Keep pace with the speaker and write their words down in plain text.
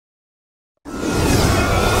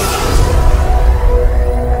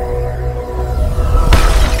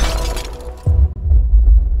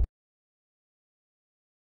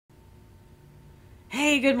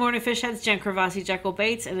good morning, fish heads. Jen Kravasi, Jekyll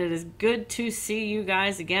Baits, and it is good to see you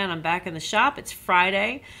guys again. I'm back in the shop. It's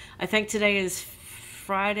Friday. I think today is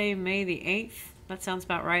Friday, May the 8th. That sounds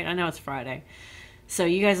about right. I know it's Friday. So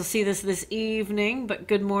you guys will see this evening, but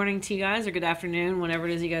good morning to you guys, or good afternoon, whenever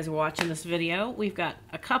it is you guys are watching this video. We've got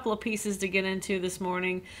a couple of pieces to get into this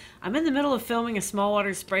morning. I'm in the middle of filming a small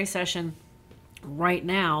water spray session right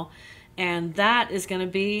now, and that is going to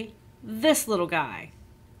be this little guy.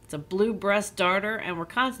 It's a blue breast darter, and we're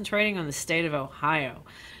concentrating on the state of Ohio.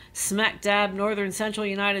 Smack dab northern central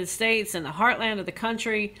United States in the heartland of the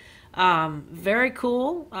country. Very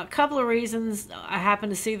cool. A couple of reasons. I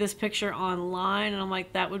happened to see this picture online, and I'm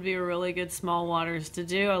like, that would be a really good small waters to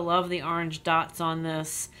do. I love the orange dots on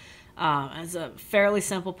this. It's a fairly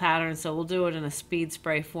simple pattern, so we'll do it in a speed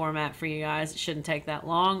spray format for you guys. It shouldn't take that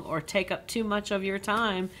long or take up too much of your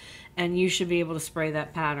time, and you should be able to spray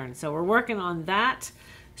that pattern. So we're working on that.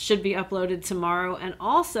 Should be uploaded tomorrow. And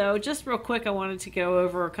also, just real quick, I wanted to go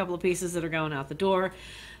over a couple of pieces that are going out the door.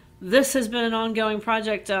 This has been an ongoing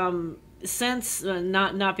project since,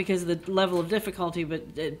 not because of the level of difficulty, but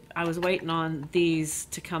I was waiting on these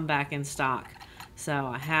to come back in stock. So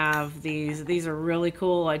I have these. These are really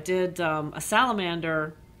cool. I did a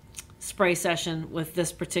salamander spray session with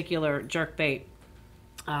this particular jerkbait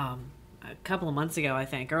a couple of months ago, I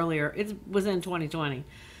think. Earlier, it was in 2020.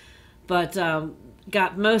 But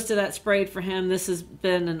got most of that sprayed for him. This has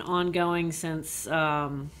been an ongoing since, I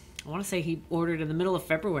want to say he ordered in the middle of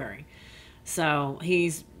February. So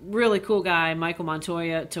he's really cool guy, Michael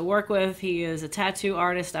Montoya, to work with. He is a tattoo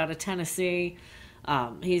artist out of Tennessee.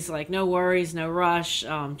 He's like, no worries, no rush.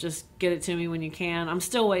 Just get it to me when you can. I'm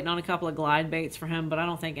still waiting on a couple of glide baits for him, but I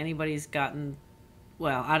don't think anybody's gotten,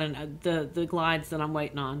 well, I don't know, the glides that I'm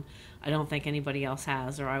waiting on, I don't think anybody else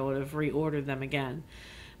has, or I would have reordered them again.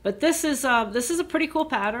 But this is a pretty cool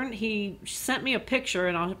pattern. He sent me a picture,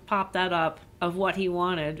 and I'll pop that up, of what he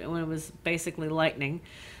wanted when it was basically lightning.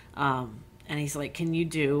 And he's like, can you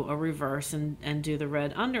do a reverse and do the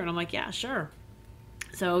red under? And I'm like, yeah, sure.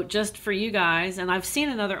 So just for you guys, and I've seen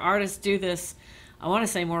another artist do this, I want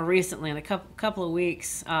to say more recently, in a couple of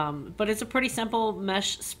weeks. But it's a pretty simple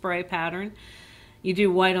mesh spray pattern. You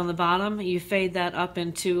do white on the bottom, you fade that up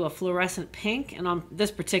into a fluorescent pink, and on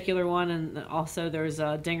this particular one, and also there's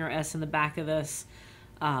a Dinger S in the back of this,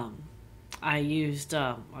 I used,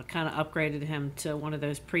 I kind of upgraded him to one of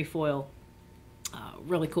those pre-foil,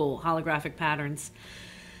 really cool holographic patterns.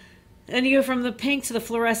 And you go from the pink to the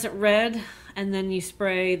fluorescent red, and then you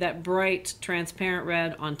spray that bright transparent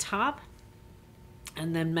red on top,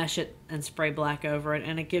 and then mesh it and spray black over it,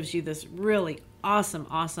 and it gives you this really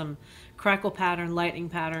awesome crackle pattern, lightning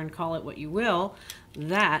pattern, call it what you will.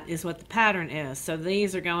 That is what the pattern is. So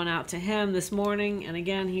these are going out to him this morning, and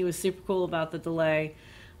again, he was super cool about the delay.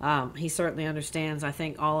 He certainly understands. I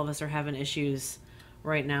think all of us are having issues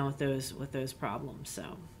right now with those problems. So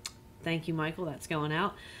thank you, Michael. That's going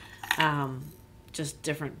out. Just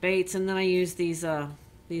different baits, and then I use these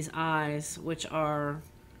eyes, which are,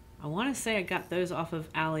 I want to say I got those off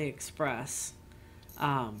of AliExpress.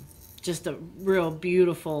 Just a real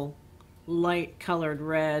beautiful light colored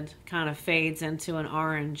red, kind of fades into an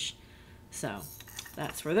orange. So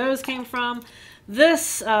that's where those came from.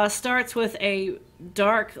 This starts with a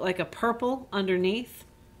dark, like a purple underneath,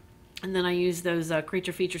 and then I use those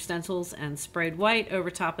creature feature stencils and sprayed white over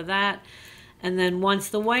top of that. And then once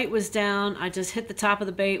the white was down, I just hit the top of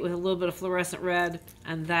the bait with a little bit of fluorescent red,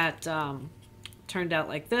 and that turned out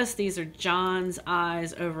like this. These are John's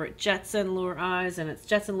eyes over at Jetson Lure Eyes, and it's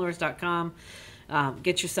jetsonlures.com.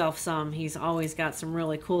 Get yourself some. He's always got some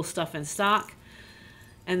really cool stuff in stock.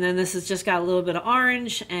 And then this has just got a little bit of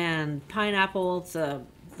orange and pineapple. It's the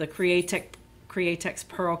Createx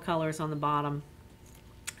Pearl colors on the bottom.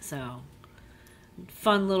 So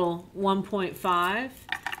fun little 1.5.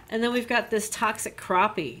 And then we've got this Toxic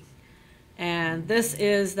Crappie. And this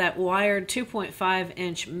is that wired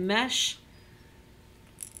 2.5-inch mesh,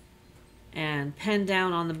 and pinned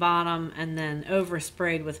down on the bottom, and then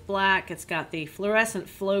oversprayed with black. It's got the fluorescent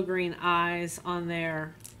flow green eyes on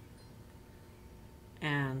there,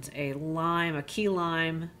 and a key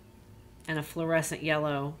lime, and a fluorescent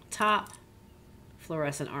yellow top,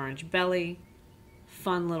 fluorescent orange belly.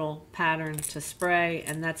 Fun little pattern to spray,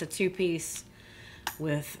 and that's a two-piece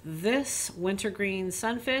with this wintergreen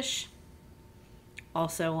sunfish,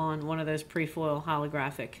 also on one of those pre-foil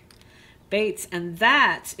holographic baits. And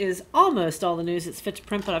that is almost all the news that's fit to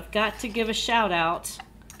print, but I've got to give a shout out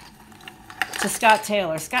to Scott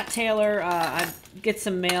Taylor. Scott Taylor, I get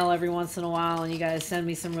some mail every once in a while, and you guys send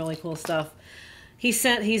me some really cool stuff.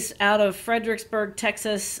 He's out of Fredericksburg,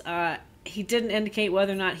 Texas. he didn't indicate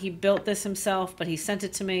whether or not he built this himself, but he sent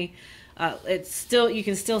it to me. It's still, you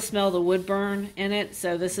can still smell the wood burn in it,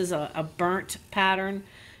 so this is a burnt pattern.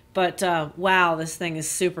 But wow, this thing is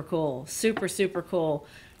super cool. Super, super cool.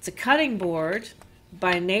 It's a cutting board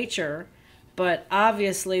by nature, but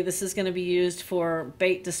obviously this is going to be used for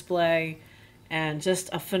bait display, and just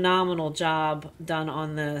a phenomenal job done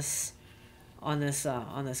on this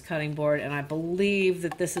cutting board. And I believe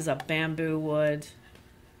that this is a bamboo wood.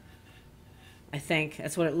 I think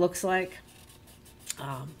that's what it looks like.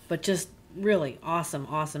 But just really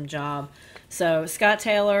awesome job. So Scott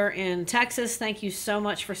Taylor in Texas, thank you so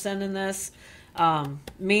much for sending this.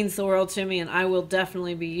 Means the world to me, and I will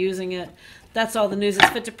definitely be using it. That's all the news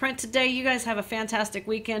that's fit to print today. You guys have a fantastic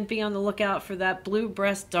weekend. Be on the lookout for that blue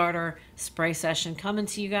breast darter spray session coming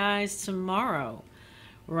to you guys tomorrow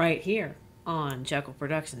right here on Jekyll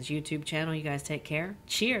Productions YouTube channel. You guys take care.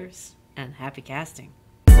 Cheers and happy casting.